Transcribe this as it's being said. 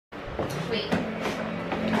Wait.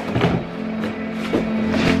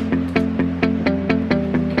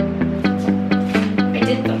 I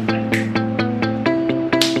did them.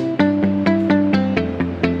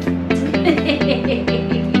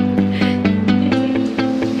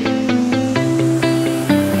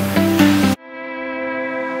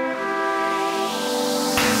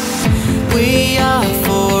 We are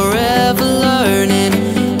forever learning,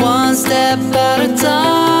 one step at a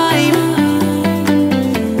time.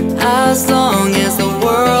 As long as the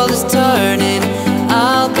world is turning,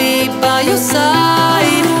 I'll be by your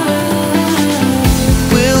side.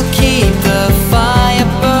 We'll keep the fire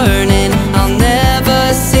burning, I'll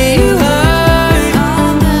never see you hurt.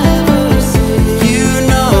 You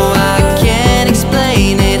know I can't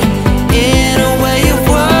explain it in a way of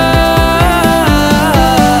words.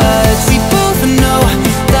 We both know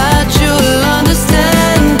that you'll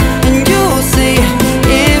understand, and you'll see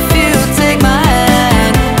if you take my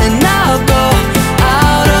hand, and I'll go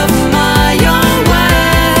out of my own way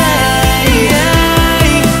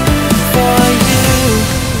for you.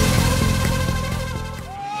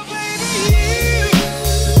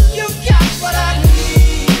 You got what I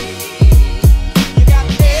need. You got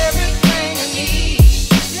everything I need.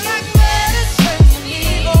 You're like medicine to me,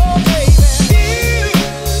 oh baby.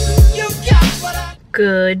 You got what I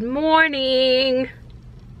Good morning.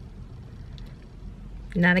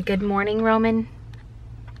 Not a good morning, Roman?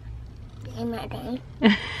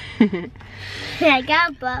 I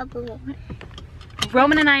got bubble.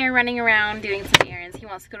 Roman and I are running around doing some errands. He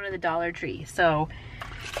wants to go to the Dollar Tree, so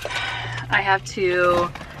I have to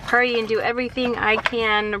hurry and do everything I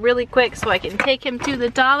can really quick so I can take him to the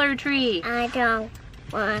Dollar Tree. I don't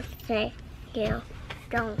want to go.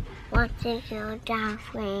 Don't want to go down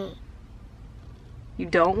free. You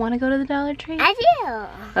don't want to go to the Dollar Tree? I do.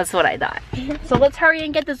 That's what I thought. So let's hurry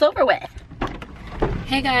and get this over with.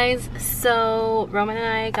 Hey guys, so Roman and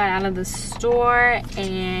I got out of the store,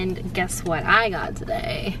 and guess what I got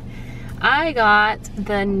today? I got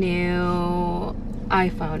the new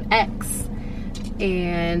iPhone X,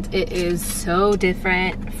 and it is so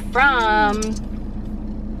different from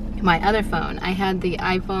my other phone. I had the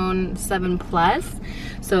iPhone 7 Plus,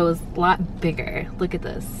 so it was a lot bigger. Look at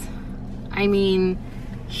this. I mean,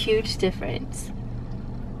 huge difference.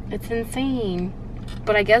 It's insane.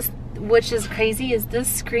 But I guess which is crazy is this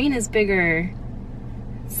screen is bigger.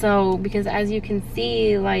 So, because as you can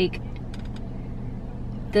see, like,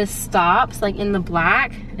 this stops like in the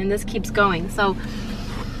black and this keeps going. So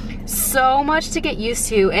much to get used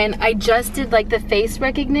to. And I just did like the face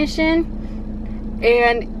recognition,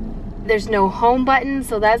 and there's no home button,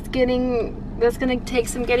 so that's gonna take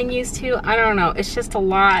some getting used to. I don't know, it's just a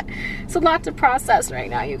lot. It's a lot to process right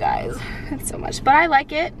now, you guys. It's so much, but I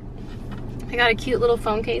like it. I got a cute little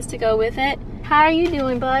phone case to go with it. How are you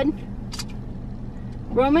doing, bud?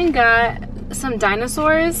 Roman got some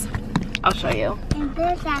dinosaurs. I'll show you. And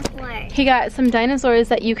this has worked. He got some dinosaurs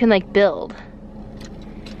that you can like build.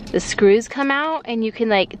 The screws come out and you can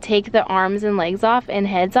like take the arms and legs off and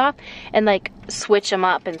heads off and like switch them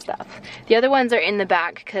up and stuff. The other ones are in the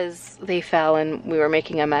back because they fell and we were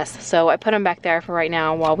making a mess. So I put them back there for right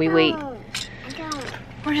now while we wait. I don't.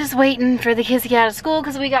 We're just waiting for the kids to get out of school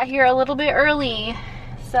because we got here a little bit early.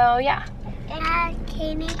 So yeah. I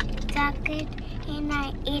candy chocolate and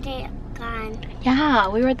I ate it gone. Yeah,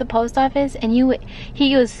 we were at the post office and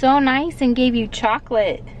he was so nice and gave you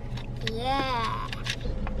chocolate. Yeah.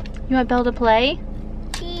 You want Belle to play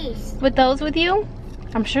Peace. with those with you?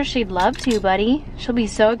 I'm sure she'd love to, buddy. She'll be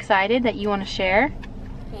so excited that you want to share.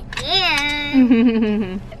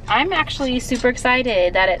 Yeah. I'm actually super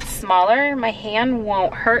excited that it's smaller. My hand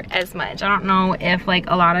won't hurt as much. I don't know if like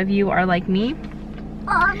a lot of you are like me.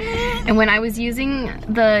 And when I was using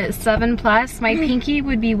the 7 Plus, my pinky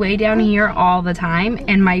would be way down here all the time,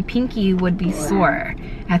 and my pinky would be sore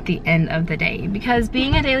at the end of the day. Because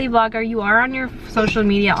being a daily vlogger, you are on your social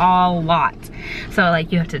media a lot. So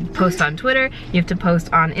like you have to post on Twitter, you have to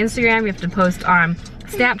post on Instagram, you have to post on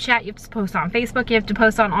Snapchat, you have to post on Facebook, you have to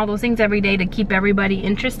post on all those things every day to keep everybody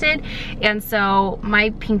interested. And so my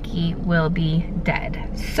pinky will be dead.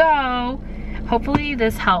 So hopefully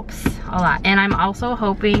this helps a lot. And I'm also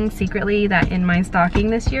hoping secretly that in my stocking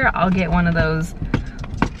this year, I'll get one of those,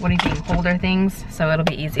 what do you think, holder things? So it'll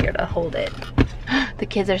be easier to hold it. The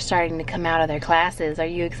kids are starting to come out of their classes. Are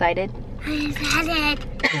you excited? I'm excited.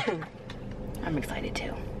 I'm excited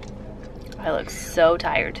too. I look so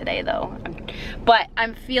tired today though. But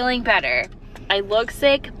I'm feeling better. I look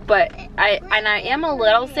sick, but I am a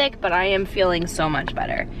little sick, but I am feeling so much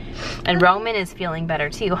better. And Roman is feeling better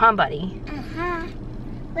too, huh, buddy? Uh-huh.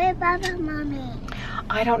 Where's Papa, Mommy?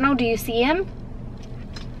 I don't know, do you see him?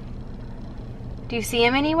 Do you see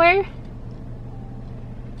him anywhere?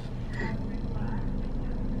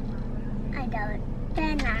 I don't.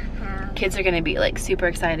 They're not home. Kids are gonna be like super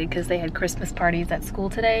excited because they had Christmas parties at school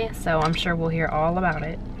today, so I'm sure we'll hear all about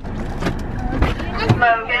it.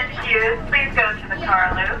 Logan Hughes, please go to the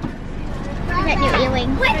car loop. I got new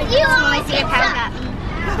earrings. What do you want? I see a power got me.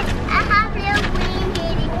 I have blue wings.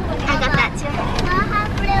 I got that too. I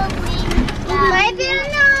have blue wings.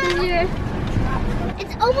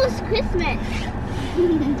 It's almost Christmas.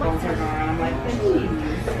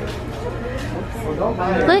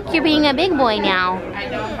 Look, you're being a big boy now.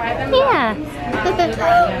 Yeah.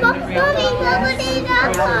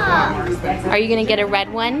 Are you gonna get a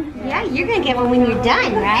red one? Yeah, you're gonna get one when you're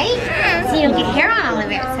done, right? So you don't get hair on all of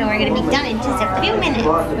it. So we're gonna be done in just a few minutes.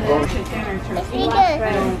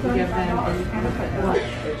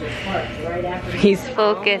 He's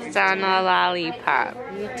focused on a lollipop.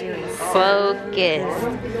 You're doing Focused.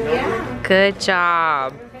 Good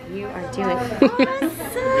job. You are doing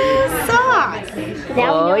soft.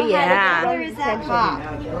 Oh yeah. Where is that pop?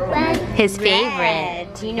 His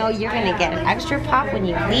favorite. Do you know you're gonna get an extra pop when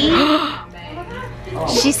you leave?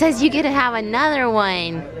 She says you get to have another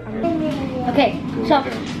one. Okay, so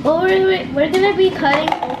we're gonna be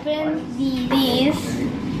cutting open these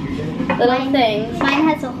little things. Mine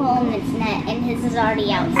has a hole in its net, and his is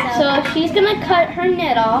already out. So she's gonna cut her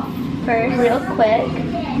knit off first, real quick.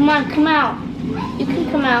 Come on, come out. You can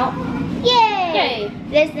come out. Yay! Yay!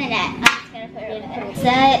 There's the net. I'm just gonna put it over there.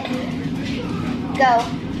 Set. Go.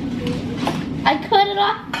 I cut it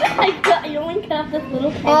off. I only cut off this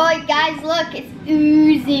little thing. Oh, guys, look, it's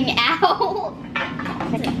oozing out.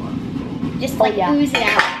 Just like yeah. oozing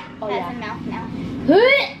out. Oh, Has yeah. a mouth now.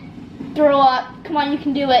 Throw up. Come on, you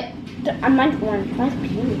can do it. Mine's orange. Mine's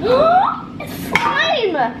pink. It's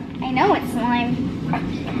slime! I know it's slime.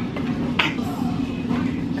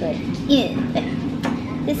 Good. Ew.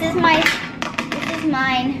 This is mine.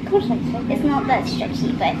 It's not that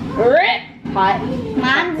stretchy, but Hot.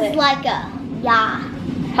 mine's chocolate. like a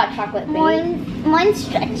Hot chocolate thing. Mine's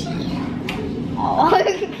stretchy. Oh,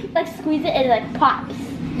 Like squeeze it and it like pops.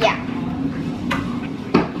 yeah.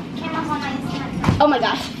 Oh my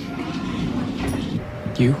gosh.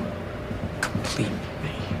 You complete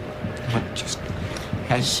me. What just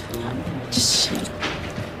has just